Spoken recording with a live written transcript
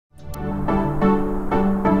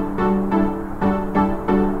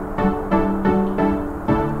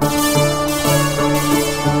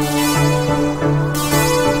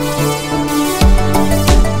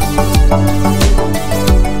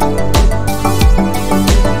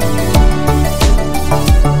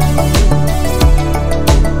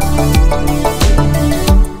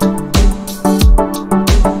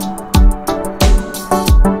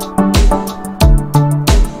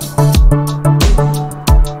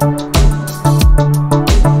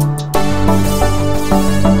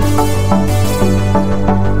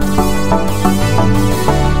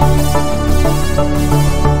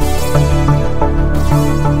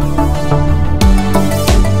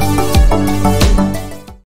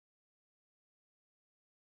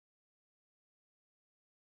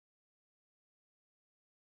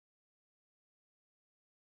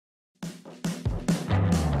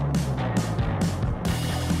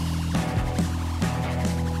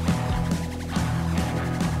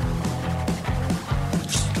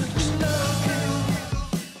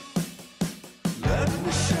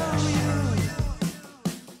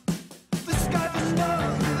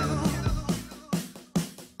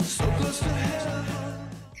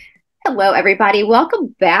Hello, everybody.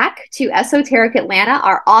 Welcome back to Esoteric Atlanta,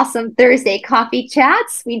 our awesome Thursday coffee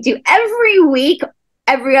chats. We do every week,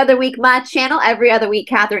 every other week, my channel, every other week,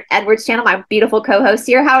 Catherine Edwards' channel, my beautiful co-host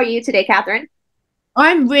here. How are you today, Catherine?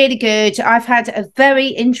 I'm really good. I've had a very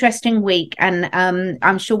interesting week, and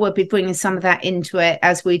I'm sure we'll be bringing some of that into it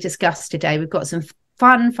as we discuss today. We've got some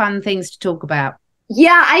fun things to talk about.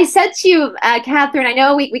 Yeah, I said to you, Catherine, I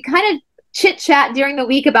know we kind of chit chat during the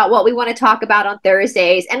week about what we want to talk about on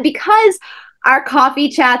Thursdays. And because our coffee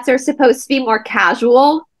chats are supposed to be more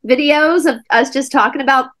casual videos of us just talking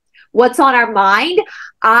about what's on our mind,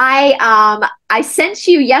 I sent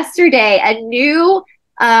you yesterday a new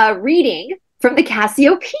reading from the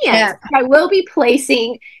Cassiopeians. Yeah. I will be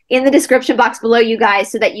placing in the description box below, you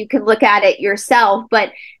guys, so that you can look at it yourself.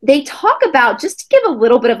 But they talk about, just to give a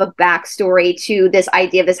little bit of a backstory to this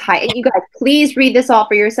idea of this high, and you guys, please read this all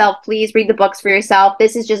for yourself. Please read the books for yourself.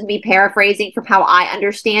 This is just me paraphrasing from how I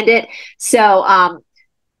understand it. So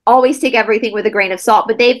always take everything with a grain of salt.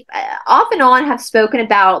 But they've off and on have spoken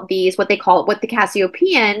about these, what the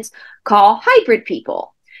Cassiopeians call hybrid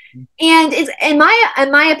people. And it's in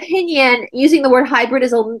my opinion, using the word hybrid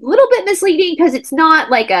is a little bit misleading because it's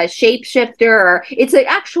not like a shapeshifter, or it's an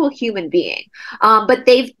actual human being. But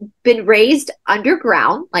they've been raised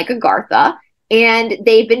underground like a Gartha, and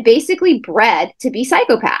they've been basically bred to be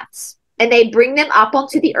psychopaths. And they bring them up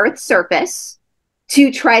onto the Earth's surface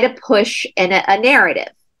to try to push a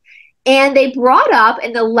narrative. And they brought up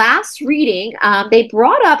in the last reading, they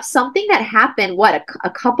brought up something that happened, a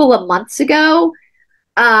couple of months ago.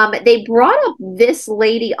 They brought up this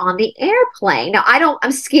lady on the airplane. Now,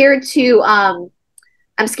 I'm scared to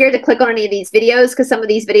click on any of these videos because some of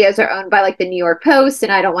these videos are owned by like the New York Post,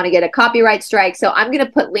 and I don't want to get a copyright strike. So I'm going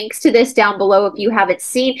to put links to this down below if you haven't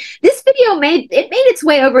seen. This video made its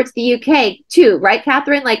way over to the UK too, right,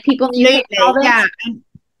 Catherine? Like people in the UK saw this? Yeah.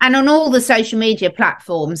 And on all the social media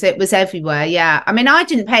platforms, it was everywhere. Yeah. I mean, I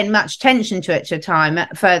didn't pay much attention to it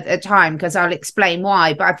for a time because I'll explain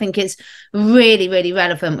why. But I think it's really, really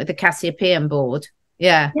relevant with the Cassiopeian board.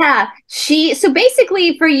 Yeah. Yeah. So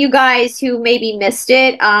basically, for you guys who maybe missed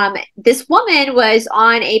it, this woman was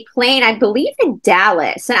on a plane, I believe in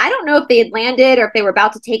Dallas. And I don't know if they had landed or if they were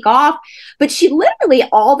about to take off, but she literally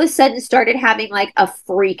all of a sudden started having like a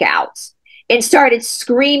freak out and started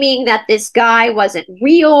screaming that this guy wasn't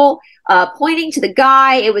real, pointing to the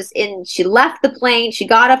guy. She left the plane. She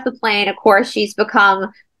got off the plane. Of course, she's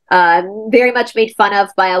become very much made fun of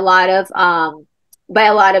by a lot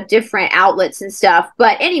of different outlets and stuff.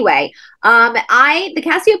 But anyway, the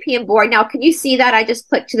Cassiopeian board. Now, can you see that? I just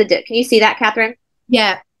clicked to can you see that, Catherine?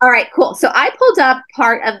 Yeah. All right, cool. So I pulled up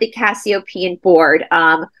part of the Cassiopeian board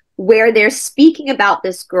where they're speaking about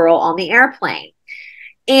this girl on the airplane.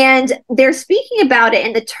 And they're speaking about it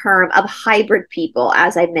in the term of hybrid people,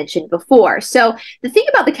 as I mentioned before. So the thing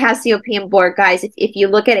about the Cassiopeian board, guys, if you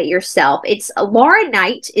look at it yourself, it's Laura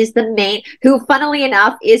Knight is the main, who funnily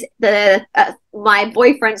enough is my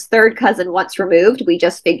boyfriend's third cousin once removed. We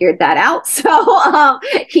just figured that out. So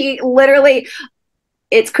he literally...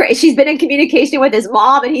 It's crazy. She's been in communication with his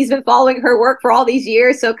mom, and he's been following her work for all these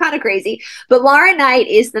years. So kind of crazy. But Laura Knight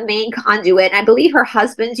is the main conduit. And I believe her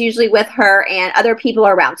husband's usually with her and other people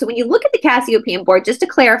are around. So when you look at the Cassiopeian board, just to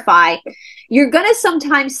clarify, you're going to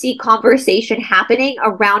sometimes see conversation happening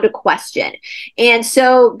around a question. And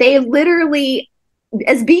so they literally,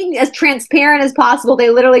 as being as transparent as possible, they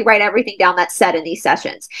literally write everything down that's said in these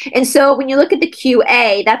sessions. And so when you look at the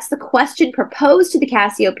QA, that's the question proposed to the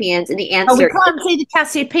Cassiopeians and the answer. Oh, we can't see the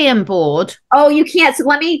Cassiopeian board. Oh, you can't. So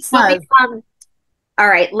let me all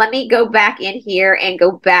right, let me go back in here and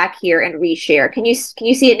go back here and reshare. Can you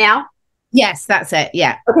see it now? Yes, that's it.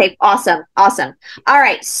 Yeah. Okay, awesome. All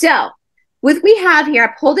right, so what we have here,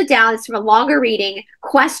 I pulled it down. It's from a longer reading.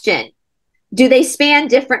 Question: do they span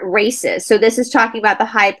different races? So this is talking about the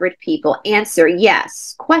hybrid people. Answer: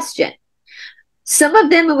 yes. Question: some of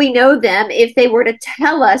them, we know them if they were to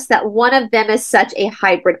tell us that one of them is such a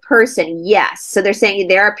hybrid person. Yes. So they're saying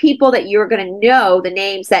there are people that you're going to know the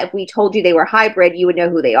names that if we told you they were hybrid, you would know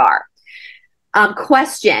who they are.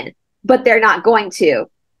 Question: but they're not going to.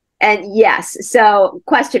 And yes. So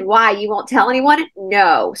question: why? You won't tell anyone?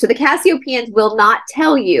 No. So the Cassiopeians will not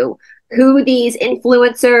tell you who these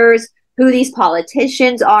influencers, who these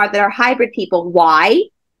politicians are that are hybrid people. Why?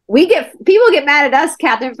 People get mad at us,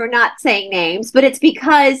 Catherine, for not saying names, but it's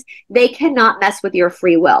because they cannot mess with your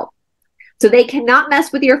free will. So they cannot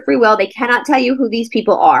mess with your free will. They cannot tell you who these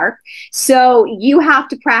people are. So you have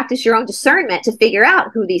to practice your own discernment to figure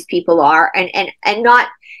out who these people are and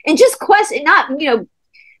just question, not,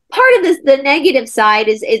 part of this, the negative side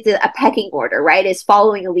is a pecking order, right? Is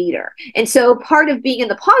following a leader. And so part of being in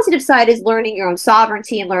the positive side is learning your own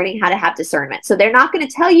sovereignty and learning how to have discernment. So they're not going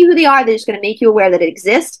to tell you who they are. They're just going to make you aware that it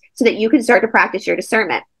exists so that you can start to practice your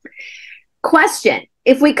discernment. Question: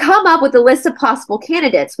 if we come up with a list of possible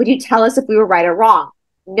candidates, would you tell us if we were right or wrong?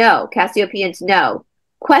 No. Cassiopeans, no.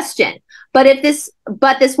 Question: but this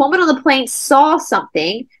woman on the plane saw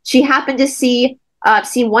something. She happened to see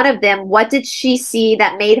one of them. What did she see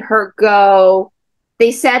that made her go?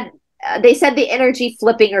 They said the energy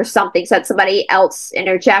flipping or something. Said somebody else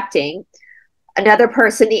interjecting. Another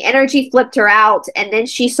person, the energy flipped her out, and then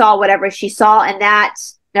she saw whatever she saw, and that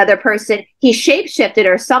another person, he shapeshifted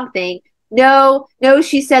or something. No,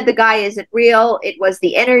 she said the guy isn't real. It was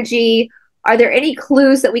the energy. Are there any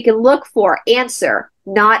clues that we can look for? Answer: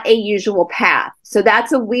 not a usual path. So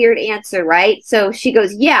that's a weird answer, right? So she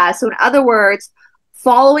goes, yeah. So in other words,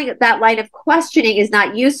 following that line of questioning is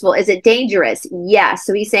not useful. Is it dangerous? Yes.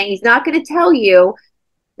 So he's saying he's not going to tell you.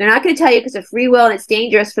 They're not going to tell you because of free will, and it's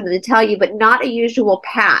dangerous for them to tell you, but not a usual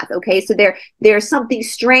path. Okay. So there's something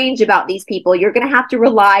strange about these people. You're going to have to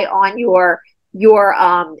rely on your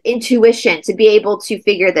intuition to be able to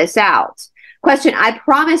figure this out. Question: I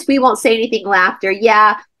promise we won't say anything laughter.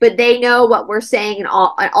 Yeah, but they know what we're saying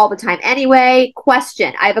all the time anyway.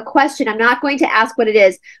 Question: I have a question. I'm not going to ask what it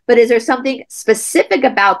is, but is there something specific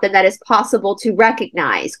about them that is possible to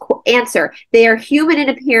recognize? Answer: they are human in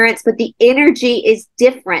appearance, but the energy is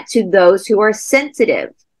different to those who are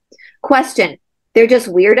sensitive. Question: they're just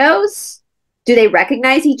weirdos? Do they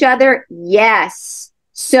recognize each other? Yes.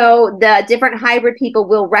 So the different hybrid people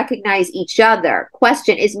will recognize each other.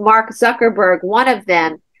 Question: is Mark Zuckerberg one of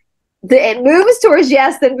them? It moves towards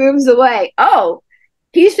yes, then moves away. Oh,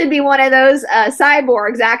 he should be one of those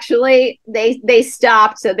cyborgs. Actually, they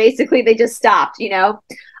stopped. So basically, they just stopped. They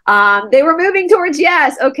were moving towards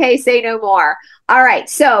yes. Okay, say no more. All right.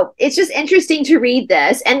 So it's just interesting to read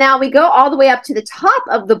this. And now we go all the way up to the top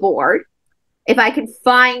of the board. If I can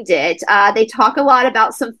find it, they talk a lot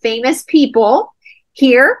about some famous people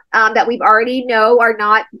here that we've already know are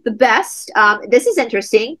not the best. This is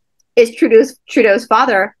interesting. Is Trudeau's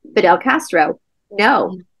father Fidel Castro?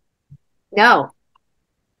 No,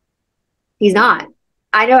 he's not.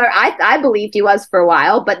 I know. I believed he was for a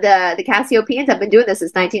while, but the Cassiopeians have been doing this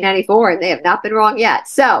since 1994, and they have not been wrong yet.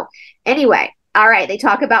 So anyway, all right. They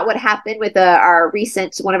talk about what happened with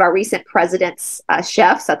one of our recent president's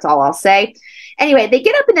chefs. That's all I'll say. Anyway, they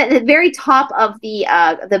get up in the very top of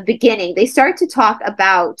the beginning. They start to talk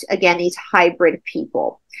about, again, these hybrid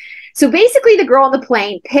people. So basically, the girl on the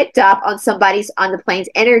plane picked up on the plane's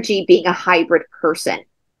energy being a hybrid person.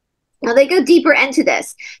 Now they go deeper into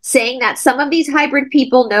this, saying that some of these hybrid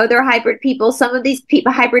people know they're hybrid people. Some of these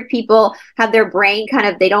hybrid people have their brain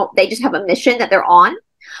they just have a mission that they're on.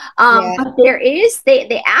 But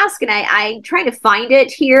they ask, and I'm trying to find it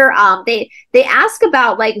here. They ask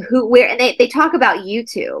about and they talk about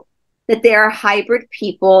YouTube, that there are hybrid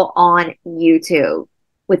people on YouTube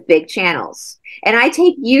with big channels. And I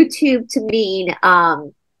take YouTube to mean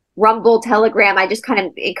Rumble, Telegram. I just kind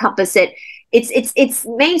of encompass it. It's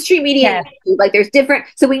mainstream media. Yeah. Like there's different.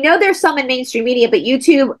 So we know there's some in mainstream media, but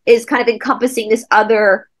YouTube is kind of encompassing this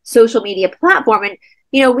other social media platform. And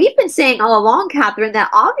we've been saying all along, Catherine, that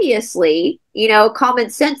obviously, common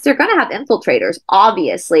sense, they're going to have infiltrators.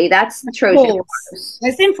 Obviously, that's the Trojan horse.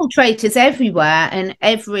 There's infiltrators everywhere in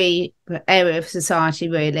every area of society,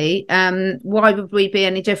 really. Why would we be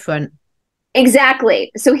any different?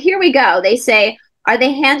 Exactly. So here we go. They say, are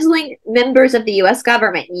they handling members of the U.S.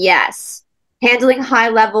 government? Yes. Handling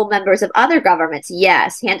high-level members of other governments?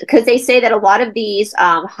 Yes. Because they say that a lot of these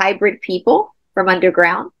hybrid people from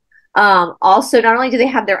underground, also, not only do they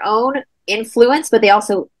have their own influence, but they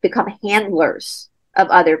also become handlers of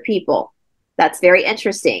other people. That's very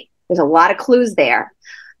interesting. There's a lot of clues there.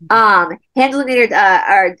 Handling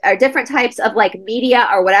are different types of media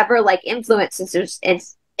or whatever, like influencers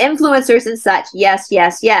and such.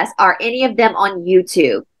 Yes. Are any of them on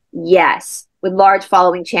YouTube? Yes. With large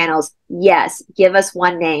following channels? Yes. Give us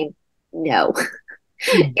one name. No.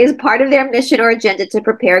 Is part of their mission or agenda to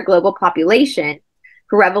prepare global population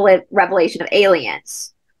for revelation of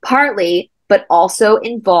aliens? Partly, but also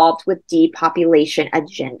involved with depopulation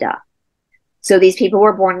agenda. So these people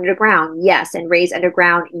were born underground, yes, and raised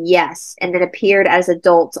underground, yes, and then appeared as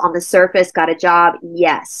adults on the surface, got a job,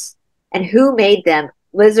 yes. And who made them?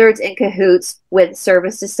 Lizards in cahoots with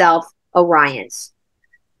service to self, Orions.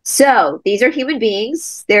 So these are human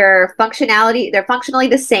beings. They're functionally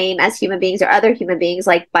the same as human beings or other human beings,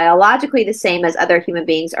 like biologically the same as other human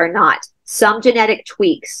beings are not. Some genetic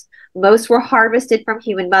tweaks. Most were harvested from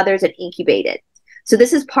human mothers and incubated. So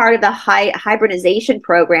this is part of the hybridization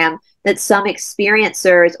program that some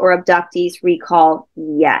experiencers or abductees recall.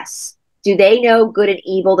 Yes. Do they know good and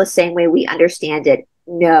evil the same way we understand it?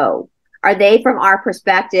 No. Are they, from our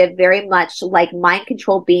perspective, very much like mind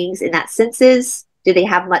control beings in that senses? Do they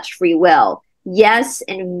have much free will? Yes,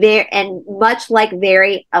 and much like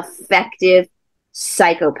very effective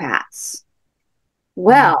psychopaths.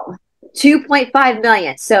 Well, 2.5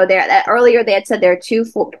 million. So earlier they had said there are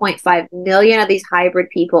 2.5 million of these hybrid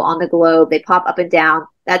people on the globe. They pop up and down.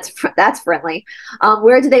 That's friendly.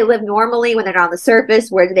 Where do they live normally when they're not on the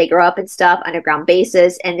surface? Where do they grow up and stuff? Underground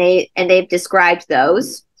bases, and they've described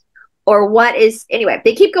those. Or what is, anyway,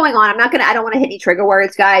 they keep going on. I don't want to hit any trigger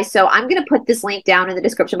words, guys. So I'm going to put this link down in the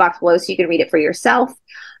description box below so you can read it for yourself.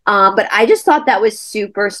 But I just thought that was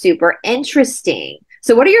super, super interesting.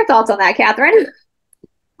 So what are your thoughts on that, Catherine?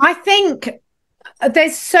 I think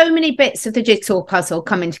there's so many bits of the jigsaw puzzle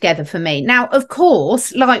coming together for me. Now, of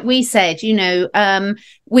course, like we said, you know,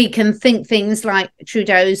 we can think things like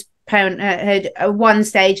Trudeau's Parenthood at one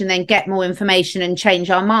stage and then get more information and change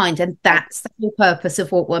our mind. And that's the whole purpose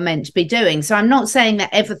of what we're meant to be doing. So I'm not saying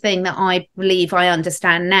that everything that I believe I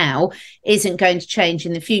understand now isn't going to change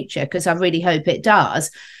in the future, because I really hope it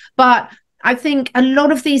does. But I think a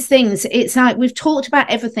lot of these things, it's like we've talked about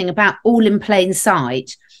everything about all in plain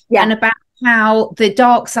sight. Yeah. And about how the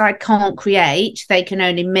dark side can't create, they can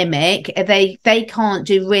only mimic, they can't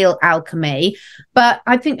do real alchemy. But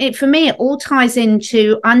I think for me, it all ties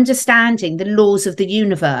into understanding the laws of the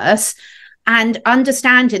universe and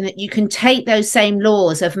understanding that you can take those same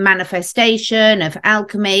laws of manifestation, of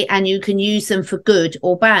alchemy, and you can use them for good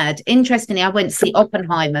or bad. Interestingly, I went to see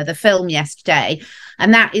Oppenheimer, the film, yesterday.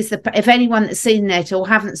 And that is if anyone that's seen it or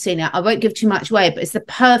haven't seen it, I won't give too much away, but it's the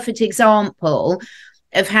perfect example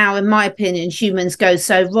of how, in my opinion, humans go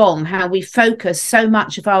so wrong, how we focus so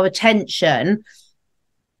much of our attention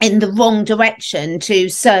in the wrong direction to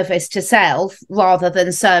service to self rather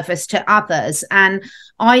than service to others. And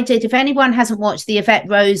I did, if anyone hasn't watched the Yvette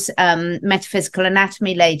Rose Metaphysical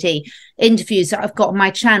Anatomy lady interviews that I've got on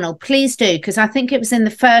my channel, please do, because I think it was in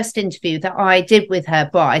the first interview that I did with her,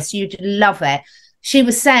 Bryce. You'd love it. She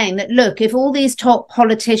was saying that, look, if all these top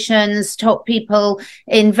politicians, top people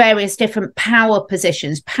in various different power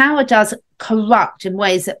positions, power does corrupt in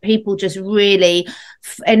ways that people just really,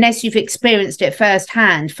 unless you've experienced it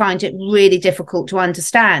firsthand, find it really difficult to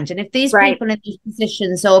understand. And if these people in these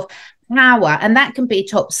positions of power, and that can be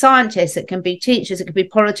top scientists, it can be teachers, it can be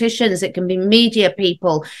politicians, it can be media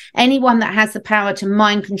people, anyone that has the power to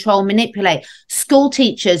mind control, manipulate, school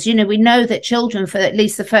teachers, you know, we know that children for at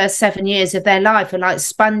least the first 7 years of their life are like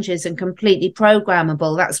sponges and completely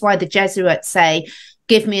programmable. That's why the Jesuits say,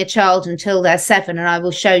 give me a child until they're 7 and I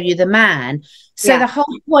will show you the man. So the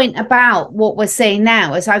whole point about what we're seeing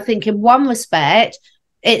now is, I think in one respect,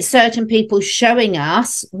 it's certain people showing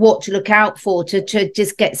us what to look out for, to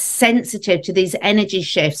just get sensitive to these energy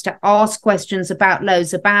shifts, to ask questions about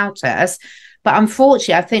loads about us. But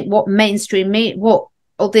unfortunately, I think what mainstream what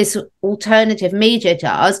all this alternative media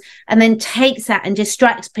does, and then takes that and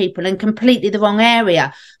distracts people in completely the wrong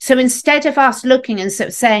area. So instead of us looking and sort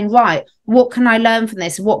of saying, right, what can I learn from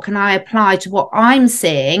this? What can I apply to what I'm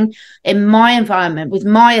seeing in my environment with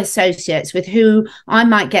my associates, with who I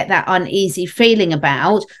might get that uneasy feeling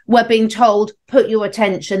about? We're being told, put your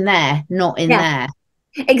attention there, not in there.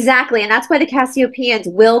 Exactly. And that's why the Cassiopeians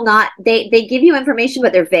will not, they give you information,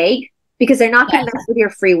 but they're vague, because they're not going to mess with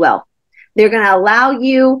your free will. They're going to allow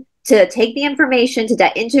you to take the information,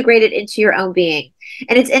 to integrate it into your own being.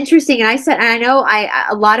 And it's interesting. And I know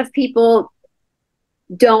a lot of people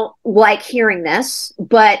don't like hearing this,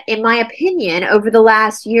 but in my opinion, over the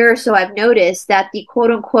last year or so, I've noticed that the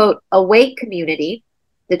quote unquote awake community,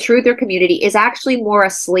 the truther community, is actually more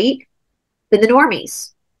asleep than the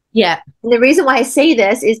normies. Yeah. And the reason why I say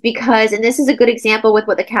this is because, and this is a good example with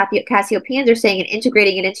what the Cassiopeians are saying and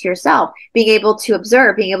integrating it into yourself, being able to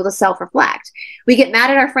observe, being able to self-reflect. We get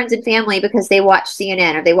mad at our friends and family because they watch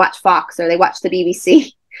CNN or they watch Fox or they watch the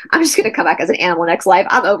BBC. I'm just going to come back as an animal next life.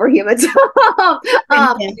 I'm over humans.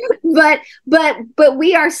 But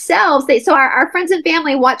we ourselves, so our friends and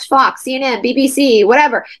family watch Fox, CNN, BBC,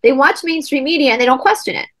 whatever. They watch mainstream media and they don't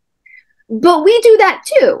question it. But we do that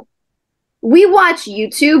too. We watch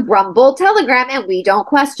YouTube, Rumble, Telegram, and we don't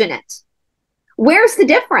question it. Where's the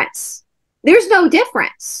difference? There's no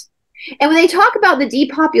difference. And when they talk about the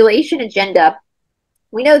depopulation agenda,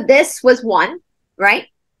 we know this was one, right?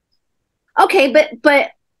 Okay, but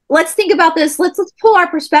let's think about this. Let's pull our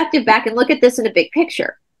perspective back and look at this in a big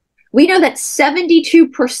picture. We know that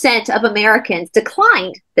 72% of Americans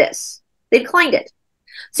declined this. They declined it.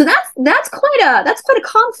 So that's quite a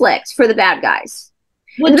conflict for the bad guys.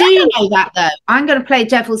 Well, do you know that though? I'm going to play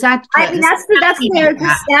devil's advocate. I mean, that's the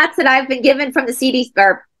stats that I've been given from the CDC,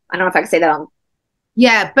 or I don't know if I can say that on.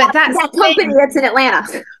 Yeah, but that's that company that's in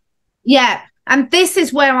Atlanta. Yeah. And this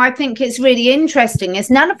is where I think it's really interesting, is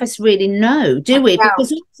none of us really know, do we?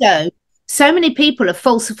 Because also so many people have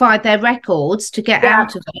falsified their records to get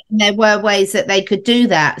out of it. And there were ways that they could do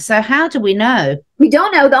that. So how do we know? We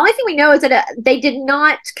don't know. The only thing we know is that they did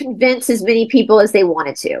not convince as many people as they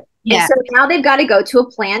wanted to. Yeah. And so now they've got to go to a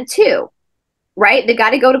plan 2, right? They've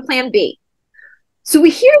got to go to plan B. So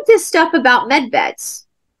we hear this stuff about med beds,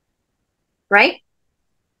 right?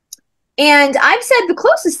 And I've said the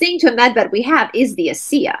closest thing to a med bed we have is the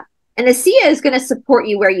Asea. And Asea is going to support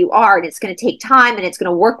you where you are, and it's going to take time, and it's going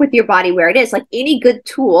to work with your body where it is. Like any good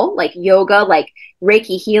tool, like yoga, like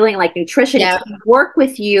Reiki healing, like nutrition, it's going to work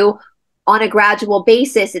with you on a gradual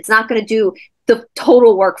basis. It's not going to do the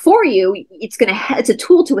total work for you. It's a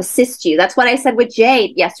tool to assist you. That's what I said with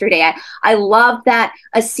Jade yesterday. I love that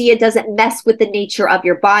Asea doesn't mess with the nature of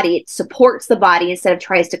your body. It supports the body instead of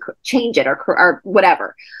tries to change it or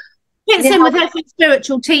whatever. Fits in with every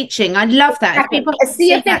spiritual teaching. I love that.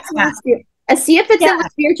 Asea fits in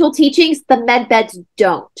with spiritual teachings. The med beds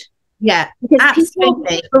don't. Yeah, because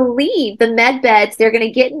absolutely. People believe the med beds, they're going to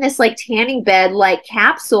get in this like tanning bed like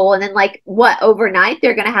capsule, and then like overnight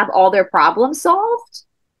they're going to have all their problems solved.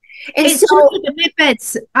 And it's so the med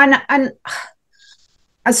beds, and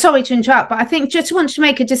I'm sorry to interrupt, but I think just want to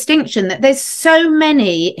make a distinction that there's so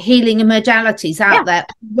many healing modalities out there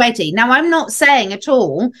already. Now, I'm not saying at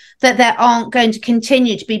all that there aren't going to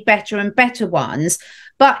continue to be better and better ones,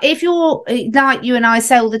 but if you're like you and I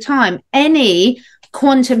say all the time, any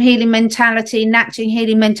quantum healing mentality, natural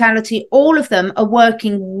healing mentality, all of them are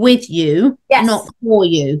working with you, not for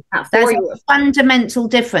you. There's a fundamental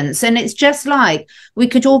difference. And it's just like we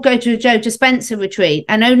could all go to a Joe Dispenza retreat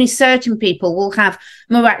and only certain people will have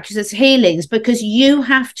miraculous healings, because you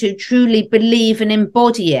have to truly believe and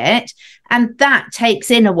embody it. And that takes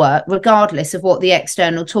inner work, regardless of what the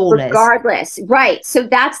external tool is. Regardless, right. So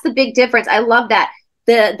that's the big difference. I love that.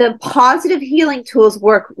 The positive healing tools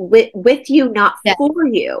work with you, not for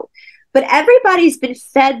you. But everybody's been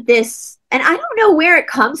fed this, and I don't know where it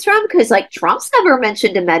comes from, because like Trump's never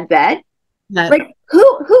mentioned a med bed. No. Like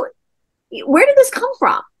where did this come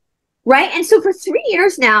from? Right. And so for 3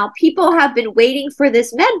 years now, people have been waiting for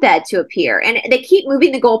this med bed to appear, and they keep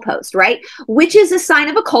moving the goalpost, right? Which is a sign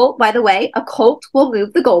of a cult, by the way. A cult will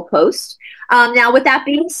move the goalpost. Now, with that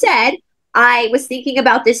being said, I was thinking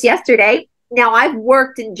about this yesterday. Now, I've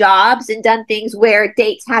worked in jobs and done things where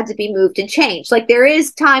dates had to be moved and changed. Like there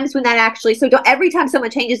is times when that actually, every time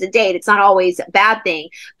someone changes a date, it's not always a bad thing.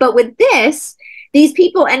 But with this, these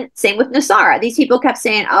people, and same with Nasara, these people kept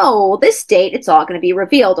saying, oh, well, this date, it's all going to be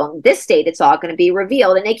revealed. On this date, it's all going to be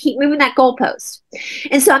revealed. And they keep moving that goalpost.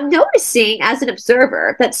 And so I'm noticing as an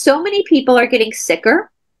observer that so many people are getting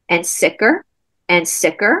sicker and sicker and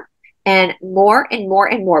sicker and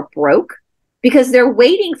more broke, because they're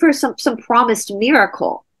waiting for some promised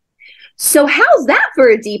miracle. So how's that for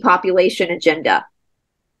a depopulation agenda?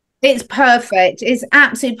 It's perfect. It's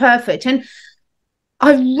absolutely perfect. And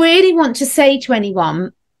I really want to say to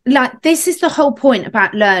anyone, like, this is the whole point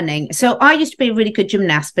about learning. So I used to be a really good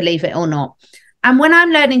gymnast, believe it or not. And when I'm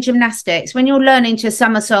learning gymnastics, when you're learning to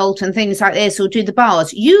somersault and things like this, or do the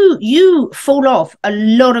bars, you fall off a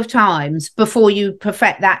lot of times before you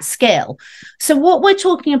perfect that skill. So what we're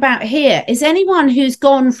talking about here is anyone who's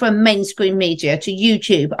gone from mainstream media to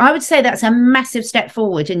YouTube. I would say that's a massive step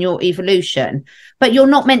forward in your evolution, but you're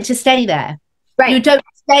not meant to stay there. Right. You don't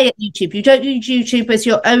stay at YouTube. You don't use YouTube as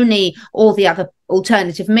your only, all the other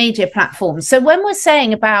alternative media platforms. So when we're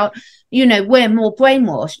saying about, we're more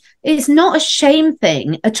brainwashed, it's not a shame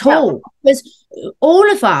thing at all. Because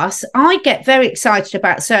all of us, I get very excited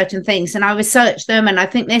about certain things and I research them, and I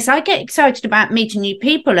think I get excited about meeting new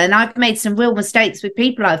people, and I've made some real mistakes with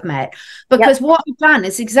people I've met, because what I've done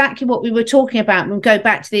is exactly what we were talking about. We'll go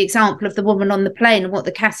back to the example of the woman on the plane and what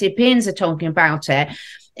the Cassiopeians are talking about it.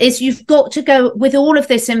 Is you've got to go with all of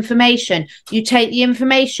this information. You take the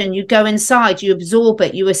information, you go inside, you absorb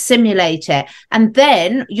it, you assimilate it, and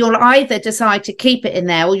then you'll either decide to keep it in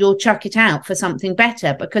there or you'll chuck it out for something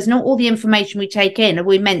better, because not all the information we take in are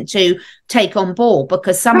we meant to take on board,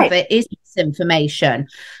 because some of it is misinformation.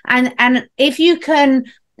 And if you can,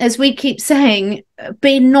 as we keep saying,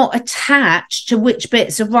 be not attached to which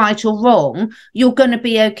bits are right or wrong, you're going to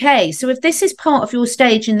be okay. So if this is part of your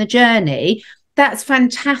stage in the journey, that's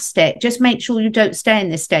fantastic. Just make sure you don't stay in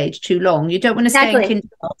this stage too long. You don't want to stay in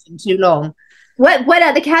kindergarten too long.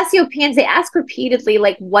 What the Cassiopeians, they ask repeatedly,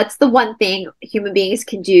 like, what's the one thing human beings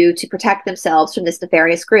can do to protect themselves from this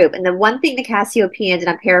nefarious group? And the one thing the Cassiopeians, and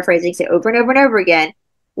I'm paraphrasing, say over and over and over again: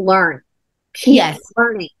 learn. Keep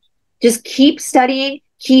learning. Just keep studying,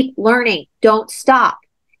 keep learning. Don't stop.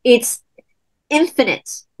 It's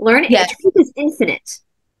infinite. Learning, truth is infinite,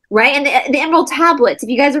 right? And the Emerald Tablets, if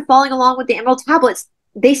you guys are following along with the Emerald Tablets,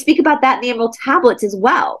 they speak about that in the Emerald Tablets as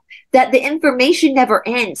well, that the information never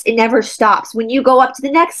ends. It never stops. When you go up to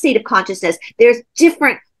the next state of consciousness, there's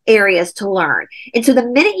different areas to learn. And so the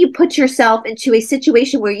minute you put yourself into a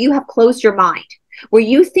situation where you have closed your mind, where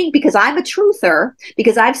you think, because I'm a truther,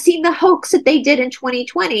 because I've seen the hoax that they did in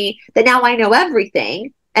 2020, that now I know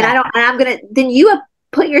everything, and then you have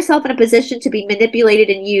put yourself in a position to be manipulated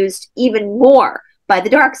and used even more by the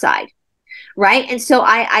dark side. Right. And so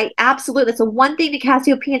I absolutely, that's the one thing the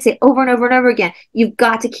Cassiopeians say over and over and over again: you've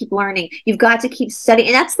got to keep learning. You've got to keep studying.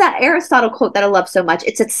 And that's that Aristotle quote that I love so much.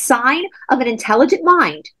 It's a sign of an intelligent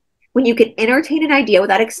mind when you can entertain an idea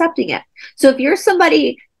without accepting it. So if you're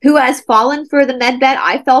somebody who has fallen for the med bed,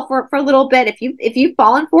 I fell for it for a little bit. If you've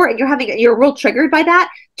fallen for it and you're real triggered by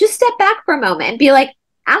that, just step back for a moment and be like,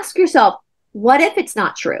 ask yourself, what if it's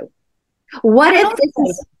not true? What if this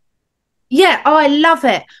is... Yeah, I love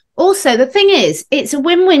it. Also, the thing is, it's a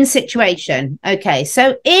win-win situation. Okay,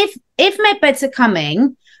 so if medbeds are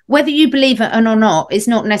coming, whether you believe it or not is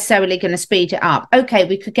not necessarily going to speed it up. Okay,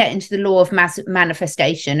 we could get into the law of mass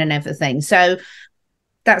manifestation and everything. So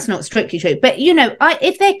that's not strictly true. But,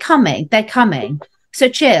 if they're coming, they're coming. So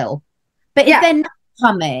chill. But if they're not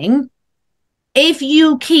coming, if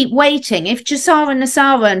you keep waiting, if Jasara and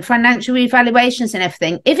Nasara and financial revaluations and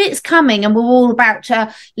everything, if it's coming and we're all about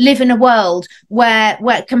to live in a world where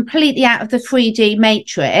we're completely out of the 3D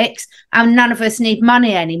matrix and none of us need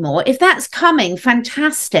money anymore, if that's coming,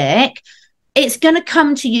 fantastic. It's going to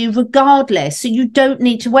come to you regardless. So you don't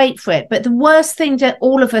need to wait for it. But the worst thing that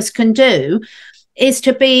all of us can do is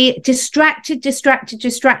to be distracted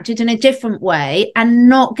in a different way and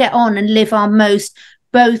not get on and live our most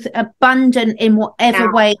both abundant in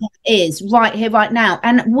whatever way that is right here, right now.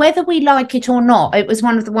 And whether we like it or not, it was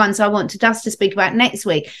one of the ones I want Dust to speak about next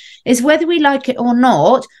week, is whether we like it or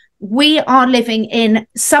not, we are living in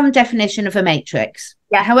some definition of a matrix.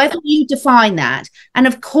 Yeah. However you define that. And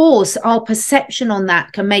of course, our perception on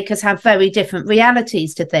that can make us have very different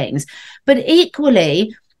realities to things. But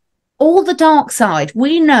equally, all the dark side,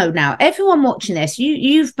 we know now, everyone watching this,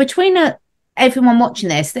 you've between everyone watching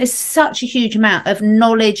this, there's such a huge amount of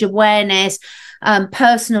knowledge, awareness,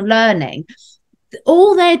 personal learning.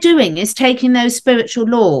 All they're doing is taking those spiritual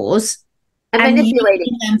laws and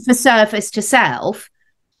manipulating them for service to self.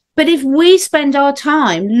 But if we spend our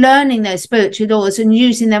time learning those spiritual laws and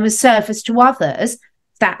using them as service to others,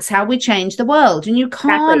 that's how we change the world. And you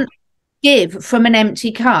can't give from an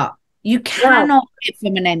empty cup. You cannot give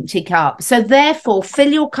from an empty cup. So therefore,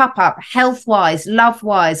 fill your cup up health-wise,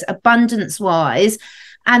 love-wise, abundance-wise,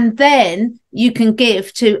 and then you can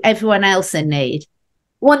give to everyone else in need.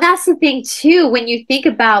 Well, that's the thing, too, when you think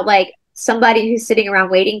about, like, somebody who's sitting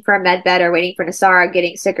around waiting for a med bed or waiting for Nasara,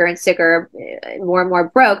 getting sicker and sicker, more and more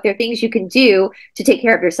broke. There are things you can do to take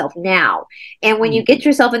care of yourself now. And when you get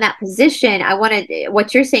yourself in that position,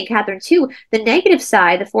 what you're saying, Catherine, too, the negative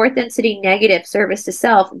side, the fourth density negative service to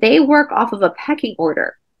self, they work off of a pecking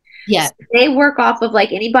order. Yeah. So they work off of,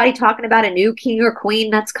 like, anybody talking about a new king or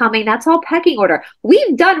queen that's coming, that's all pecking order.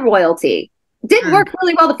 We've done royalty. Didn't work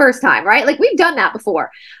really well the first time, right? Like, we've done that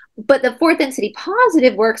before. But the fourth density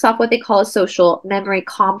positive works off what they call a social memory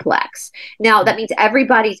complex. Now, that means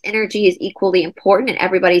everybody's energy is equally important and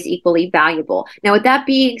everybody's equally valuable. Now, with that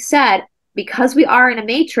being said, because we are in a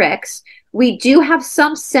matrix, we do have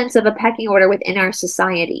some sense of a pecking order within our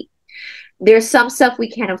society. There's some stuff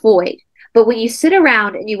we can't avoid. But when you sit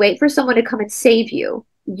around and you wait for someone to come and save you,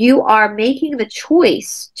 you are making the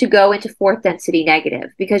choice to go into fourth density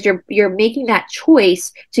negative, because you're making that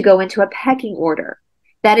choice to go into a pecking order.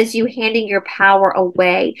 That is you handing your power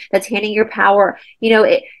away. That's handing your power.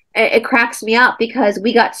 It cracks me up because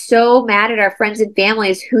we got so mad at our friends and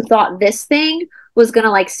families who thought this thing was going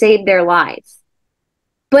to, like, save their lives.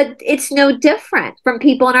 But it's no different from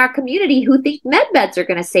people in our community who think med beds are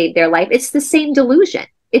going to save their life. It's the same delusion.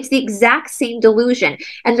 It's the exact same delusion.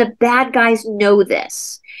 And the bad guys know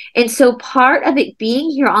this. And so part of it being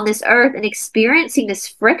here on this earth and experiencing this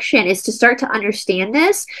friction is to start to understand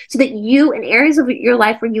this so that you, in areas of your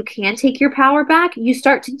life where you can take your power back, you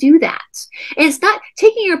start to do that. And it's not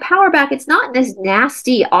taking your power back. It's not in this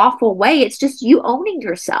nasty, awful way. It's just you owning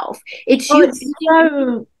yourself. It's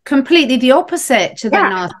so completely the opposite to the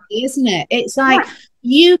nasty, isn't it? It's like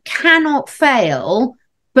you cannot fail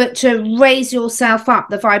but to raise yourself up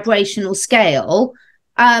the vibrational scale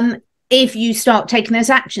if you start taking those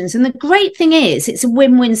actions. And the great thing is, it's a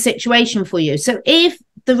win-win situation for you. So if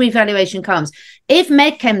the revaluation comes, if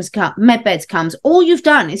MedBeds comes, all you've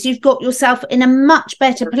done is you've got yourself in a much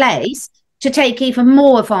better place to take even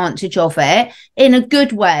more advantage of it in a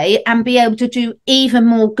good way and be able to do even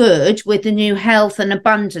more good with the new health and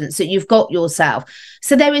abundance that you've got yourself.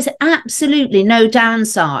 So there is absolutely no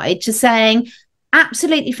downside to saying,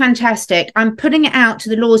 absolutely fantastic, I'm putting it out to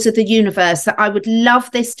the laws of the universe that I would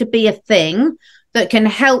love this to be a thing that can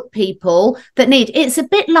help people that need. It's a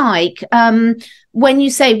bit like when you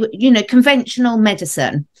say, you know, conventional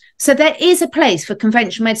medicine. So there is a place for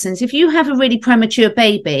conventional medicines. If you have a really premature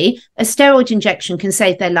baby, a steroid injection can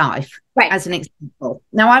save their life, right, as an example.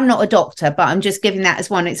 Now, I'm not a doctor, but I'm just giving that as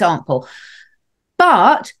one example.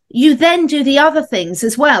 But you then do the other things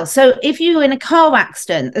as well. So if you're in a car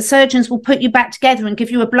accident, the surgeons will put you back together and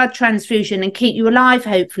give you a blood transfusion and keep you alive,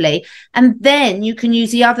 hopefully. And then you can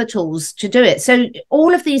use the other tools to do it. So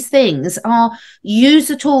all of these things are, use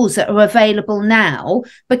the tools that are available now,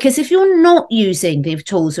 because if you're not using the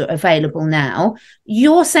tools that are available now,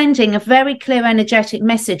 you're sending a very clear energetic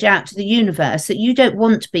message out to the universe that you don't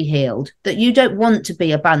want to be healed, that you don't want to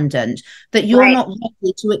be abundant, that you're not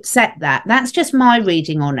ready to accept that. That's just my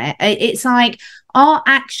reading on it. It's like our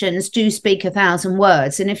actions do speak 1,000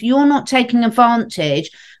 words. And if you're not taking advantage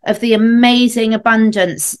of the amazing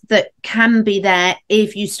abundance that can be there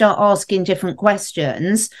if you start asking different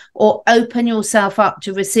questions or open yourself up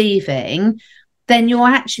to receiving, then you're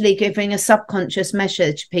actually giving a subconscious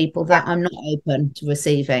message to people that I'm not open to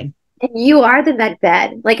receiving. And you are the med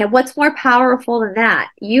bed. Like, what's more powerful than that?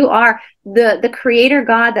 You are the creator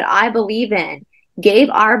God that I believe in gave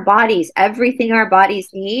our bodies everything our bodies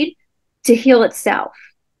need to heal itself.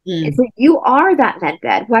 And so you are that med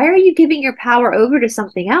bed. Why are you giving your power over to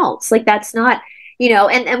something else? Like, that's not, you know,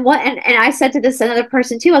 and I said to this another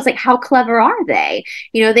person too, I was like, how clever are they?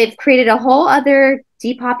 You know, they've created a whole other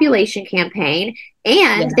depopulation campaign,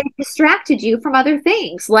 and they've distracted you from other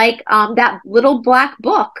things, like that little black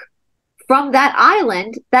book from that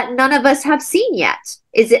island that none of us have seen yet.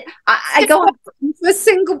 Is it? I go for a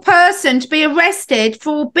single person to be arrested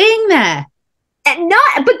for being there. And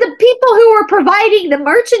not, but the people who are providing the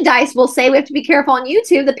merchandise will say, we have to be careful on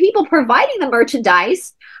YouTube. The people providing the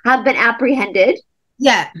merchandise have been apprehended.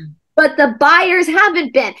 Yeah. But the buyers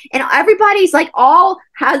haven't been. And everybody's like, all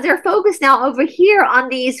has their focus now over here on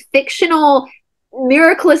these fictional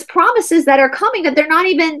miraculous promises that are coming, that they're not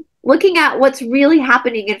even looking at what's really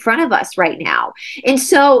happening in front of us right now. And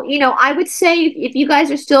so, you know, I would say if you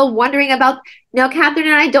guys are still wondering about, now, Catherine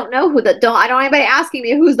and I don't know who I don't want anybody asking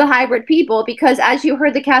me who's the hybrid people, because as you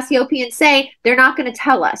heard the Cassiopeians say, they're not going to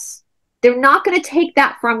tell us. They're not going to take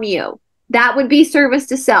that from you. That would be service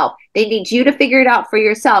to self. They need you to figure it out for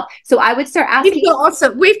yourself. So I would start asking.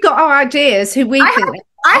 We've got our ideas who we think.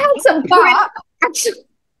 I have some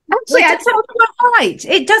Actually, I told you I'm right.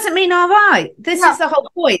 It doesn't mean I'm right. This is the whole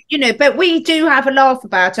point, you know, but we do have a laugh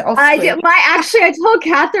about it. I told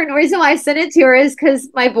Catherine the reason why I sent it to her is because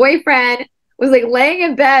my boyfriend was like laying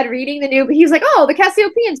in bed reading the new, he was like, oh, the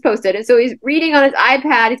Cassiopeians posted. And so he's reading on his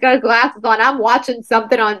iPad. He's got his glasses on. I'm watching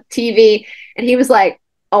something on TV. And he was like,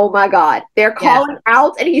 oh my God, they're calling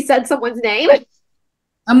out. And he said someone's name.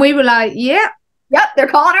 And we were like, yep, they're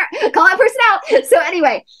calling that person out. So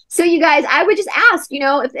anyway, so you guys, I would just ask, you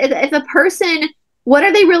know, if a person, what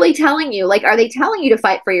are they really telling you? Like, are they telling you to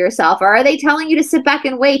fight for yourself, or are they telling you to sit back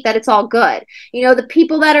and wait that it's all good? You know, the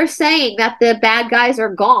people that are saying that the bad guys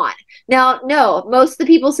are gone. Now, no, most of the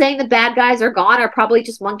people saying the bad guys are gone are probably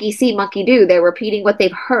just monkey see, monkey do. They're repeating what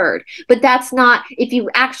they've heard. But that's not, if you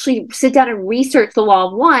actually sit down and research the law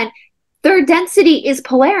of one, third density is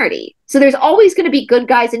polarity. So there's always going to be good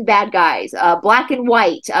guys and bad guys, black and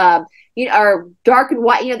white, you know, or dark and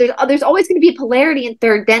white. You know, there's always going to be polarity in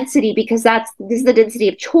third density, because this is the density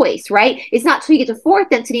of choice, right? It's not till you get to fourth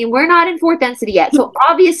density, and we're not in fourth density yet. So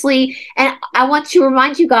obviously, and I want to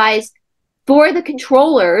remind you guys, for the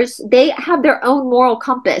controllers, they have their own moral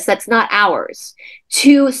compass that's not ours.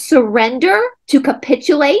 To surrender, to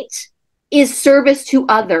capitulate, is service to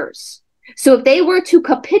others. So if they were to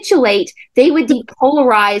capitulate, they would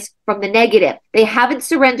depolarize from the negative. They haven't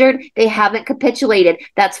surrendered. They haven't capitulated.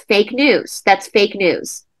 That's fake news. That's fake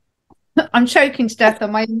news. I'm choking to death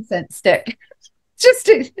on my incense stick.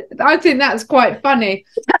 I think that's quite funny.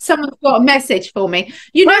 Someone's got a message for me.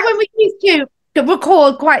 You know, when we used to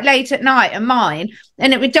record quite late at night and mine,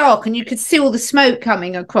 and it was dark and you could see all the smoke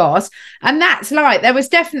coming across, and that's like, there was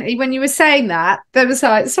definitely, when you were saying that, there was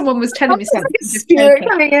like someone was telling me something, spirit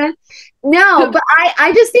coming in. No, but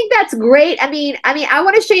I just think that's great. I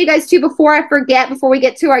want to show you guys too before I forget, before we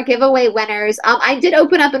get to our giveaway winners. I did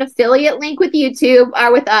open up an affiliate link with YouTube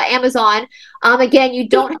or with Amazon. Again, you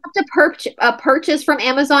don't have to purchase from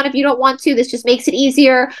Amazon if you don't want to. This just makes it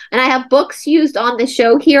easier. And I have books used on the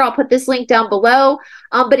show here. I'll put this link down below.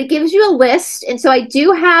 But it gives you a list. And so I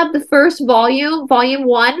do have the first volume, volume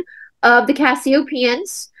 1 of the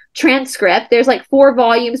Cassiopeans transcript. There's like 4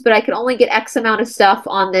 volumes, but I can only get X amount of stuff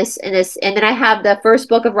on this and this. And then I have the first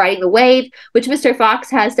book of Riding the Wave, which Mr. Fox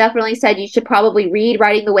has definitely said you should probably read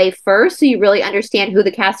Riding the Wave first so you really understand who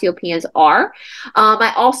the Cassiopeians are.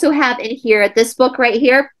 I also have in here this book right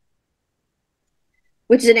here,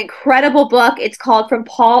 which is an incredible book. It's called From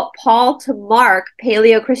Paul to Mark,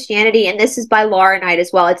 Paleo-Christianity, and this is by Laura Knight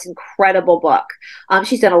as well. It's an incredible book.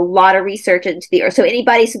 She's done a lot of research into the earth. So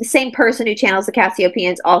the same person who channels the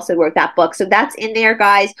Cassiopeians also wrote that book. So that's in there,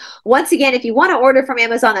 guys. Once again, if you want to order from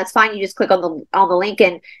Amazon, that's fine. You just click on the link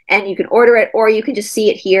and you can order it, or you can just see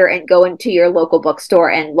it here and go into your local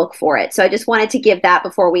bookstore and look for it. So I just wanted to give that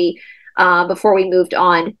before we moved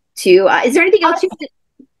on to. Is there anything else you could?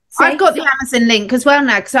 I've got the Amazon link as well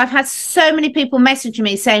now, because I've had so many people messaging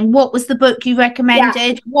me saying, what was the book you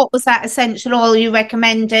recommended? Yeah. What was that essential oil you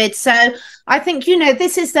recommended? So I think,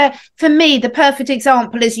 this is for me, the perfect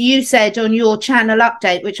example, as you said on your channel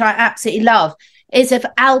update, which I absolutely love, is of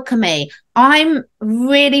alchemy. I'm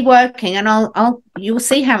really working, and you'll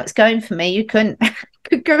see how it's going for me. You can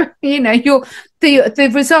go,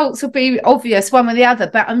 the results will be obvious one or the other,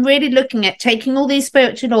 but I'm really looking at taking all these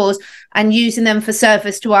spiritual laws and using them for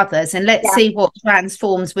service to others, and let's see what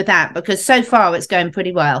transforms with that, because so far it's going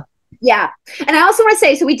pretty well. Yeah. And I also want to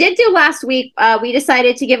say, so we did do last week, we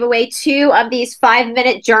decided to give away 2 of these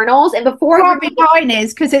 5-minute journals, and before mine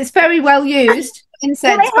is, because it's very well used.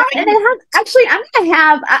 Incense. Actually, I'm going to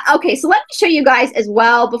have, okay, so let me show you guys as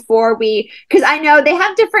well before because I know they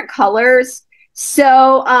have different colors.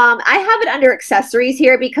 So I have it under accessories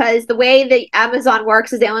here, because the way that Amazon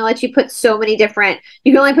works is they only let you put so many different,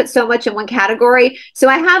 you can only put so much in one category. So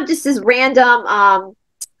I have just this random,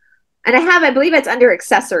 and I believe it's under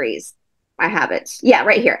accessories. I have it. Yeah,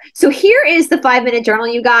 right here. So here is the 5-minute journal,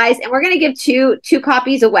 you guys, and we're going to give two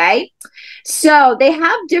copies away. So they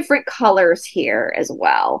have different colors here as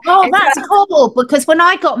well. Oh, and that's cool, because when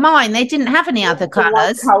I got mine, they didn't have any other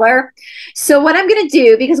colors. So what I'm going to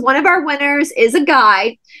do, because one of our winners is a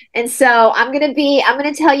guy, and so I'm going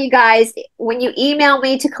to tell you guys, when you email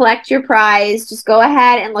me to collect your prize, just go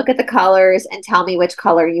ahead and look at the colors and tell me which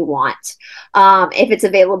color you want. If it's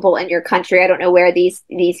available in your country, I don't know where these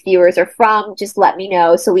viewers are from, just let me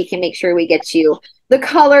know so we can make sure we get you the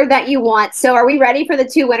color that you want. So are we ready for the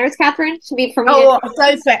 2 winners, Catherine? Should be for me. Oh,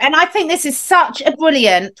 go for it. And I think this is such a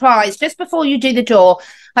brilliant prize. Just before you do the draw,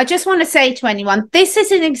 I just want to say to anyone, this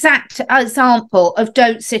is an exact example of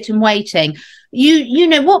don't sit and waiting. You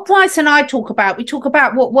know what Bryce and I talk about. We talk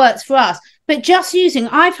about what works for us. But just using,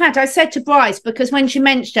 I said to Bryce, because when she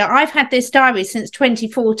mentioned it, I've had this diary since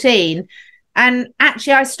 2014. And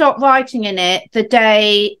actually, I stopped writing in it the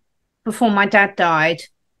day before my dad died,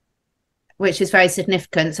 which is very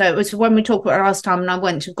significant. So it was when we talked about it last time, and I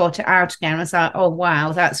went and got it out again. I was like, oh,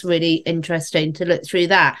 wow, that's really interesting to look through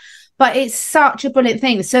that. But it's such a brilliant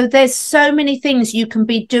thing. So there's so many things you can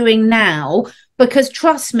be doing now, because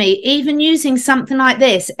trust me, even using something like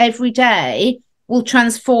this every day will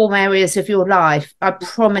transform areas of your life. I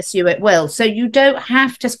promise you it will. So you don't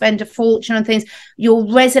have to spend a fortune on things. You'll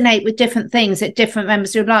resonate with different things at different members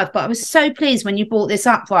of your life. But I was so pleased when you brought this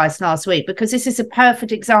up, Bryce, last week, because this is a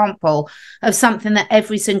perfect example of something that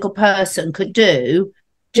every single person could do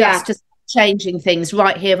just to changing things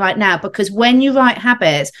right here, right now. Because when you write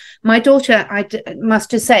habits, my daughter, I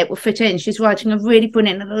must just say, it will fit in. She's writing a really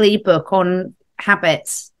brilliant little ebook on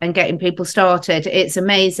habits and getting people started. It's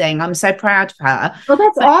amazing. I'm so proud of her. Oh,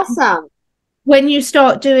 that's awesome. When you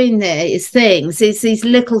start doing these things, it's these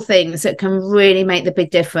little things that can really make the big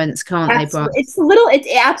difference, can't they, Brian? It's the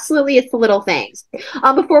little things.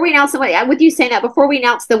 Before we announce somebody, with you saying that, before we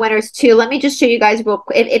announce the winners too, let me just show you guys real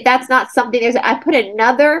quick. If that's not something, I put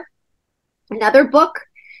another book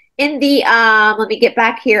in the let me get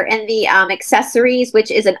back here, in the accessories, which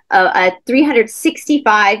is a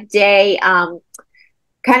 365-day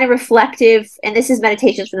kind of reflective, and this is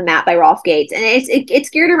Meditations from the Mat by Rolf Gates, and it's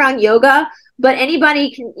geared around yoga, but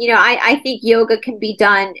anybody can, I think yoga can be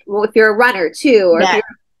done if you're a runner too, or if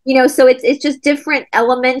you're, so it's just different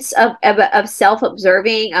elements of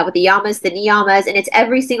self-observing with the yamas, the niyamas, and it's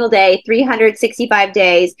every single day, 365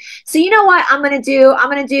 days. So you know what I'm going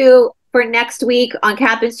to do? for next week on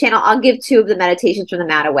Catherine's channel, I'll give 2 of the meditations from the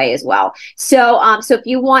mat away as well. So, so if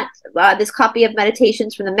you want this copy of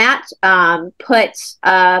meditations from the mat, put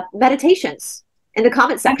meditations in the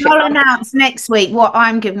comment section. I'll announce next week what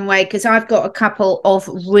I'm giving away, because I've got a couple of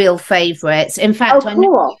real favorites. In fact,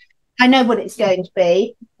 cool. I know what it's going to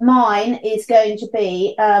be. Mine is going to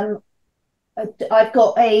be I've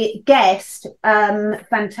got a guest,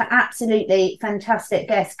 absolutely fantastic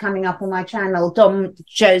guest coming up on my channel, Dom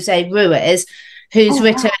Jose Ruiz, who's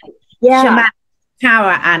written Shamanic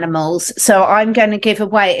Power Animals. So I'm going to give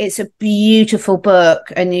away, it's a beautiful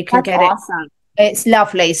book, and you can get it. It's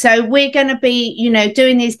lovely. So we're going to be, you know,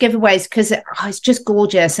 doing these giveaways because it's just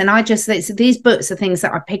gorgeous. And these books are things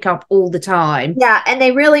that I pick up all the time. Yeah. And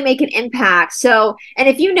they really make an impact. So, and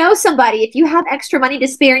if you know somebody, if you have extra money to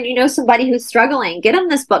spare and you know somebody who's struggling, get them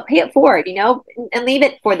this book, pay it forward, you know, and leave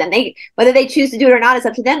it for them. Whether they choose to do it or not is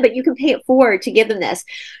up to them, but you can pay it forward to give them this.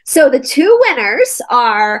 So the 2 winners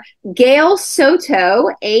are Gail Soto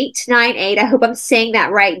 898. I hope I'm saying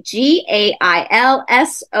that right. GAILSOTO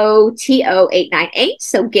 898.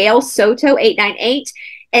 So Gail Soto 898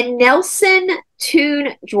 and Nelson Tune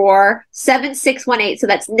Drawer 7618. So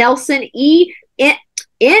that's Nelson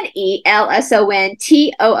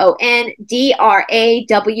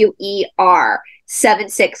NELSONTOONDRAWER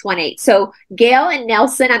 7618. So Gail and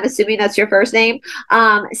Nelson, I'm assuming that's your first name.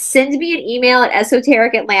 Send me an email at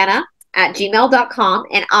esotericatlanta@gmail.com,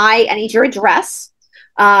 and I need your address.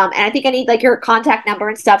 And I think I need like your contact number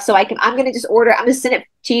and stuff. So I'm going to just order, I'm going to send it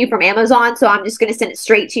to you from Amazon. So I'm just going to send it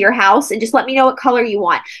straight to your house, and just let me know what color you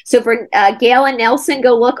want. So for Gail and Nelson,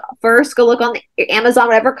 go look on Amazon,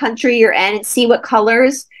 whatever country you're in, and see what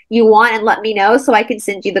colors you want and let me know so I can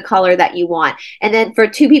send you the color that you want. And then for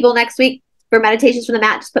 2 people next week, for meditations from the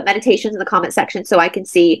mat, just put meditations in the comment section so I can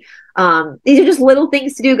see. These are just little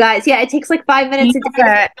things to do, guys. Yeah, it takes like 5 minutes to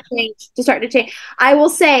start to change. I will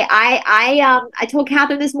say, I told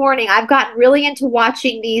Catherine this morning, I've gotten really into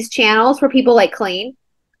watching these channels where people like clean.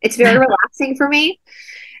 It's very relaxing for me.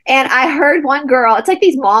 And I heard one girl, it's like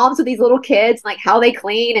these moms with these little kids, like how they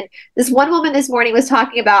clean. And this one woman this morning was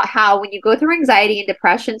talking about how when you go through anxiety and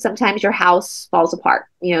depression, sometimes your house falls apart,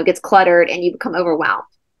 you know, gets cluttered and you become overwhelmed.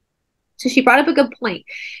 So she brought up a good point.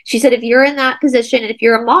 She said, if you're in that position and if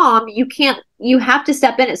you're a mom, you have to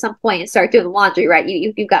step in at some point and start doing laundry, right?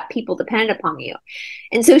 You've got people dependent upon you.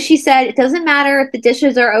 And so she said, it doesn't matter if the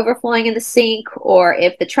dishes are overflowing in the sink, or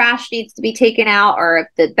if the trash needs to be taken out, or if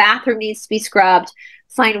the bathroom needs to be scrubbed.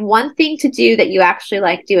 Find one thing to do that you actually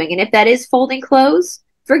like doing. And if that is folding clothes,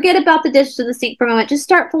 forget about the dishes in the sink for a moment. Just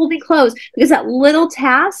start folding clothes, because that little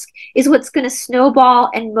task is what's going to snowball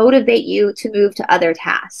and motivate you to move to other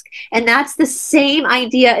tasks. And that's the same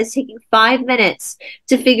idea as taking 5 minutes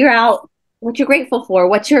to figure out what you're grateful for,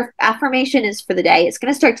 what your affirmation is for the day. It's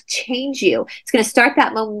going to start to change you. It's going to start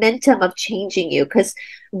that momentum of changing you, because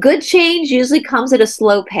good change usually comes at a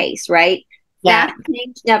slow pace, right? Yeah. That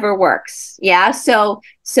change never works. Yeah. So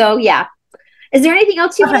yeah. Is there anything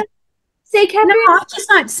else you want to say, Catherine? No, I'd just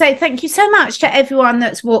like to say thank you so much to everyone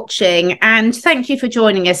that's watching, and thank you for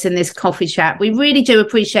joining us in this coffee chat. We really do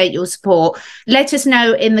appreciate your support. Let us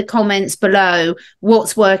know in the comments below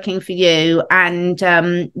what's working for you, and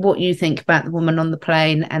what you think about the woman on the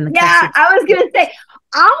plane and the Cassiopea. I was gonna say,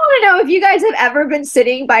 I want to know if you guys have ever been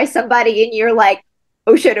sitting by somebody and you're like,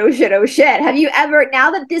 oh shit, oh shit, oh shit. Have you ever, now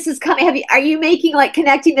that this is coming, are you making like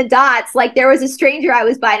connecting the dots? Like there was a stranger I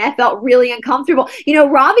was by and I felt really uncomfortable. You know,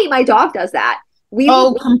 Robbie, my dog, does that.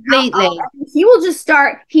 Completely. He will just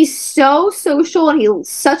start, he's so social and he's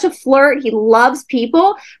such a flirt. He loves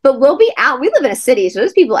people, but we'll be out. We live in a city, so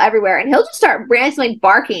there's people everywhere, and he'll just start randomly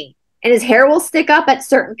barking, and his hair will stick up at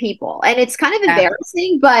certain people. And it's kind of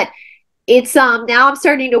embarrassing, but it's, now I'm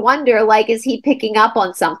starting to wonder, like, is he picking up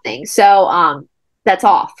on something? So, that's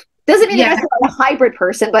off. Doesn't mean that I'm a hybrid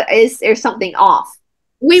person, but is there something off?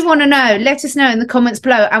 We want to know. Let us know in the comments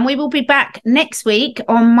below, and we will be back next week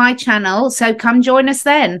on my channel, so come join us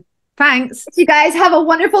then. Thanks. You guys have a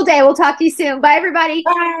wonderful day. We'll talk to you soon. Bye, everybody.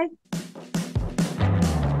 Bye.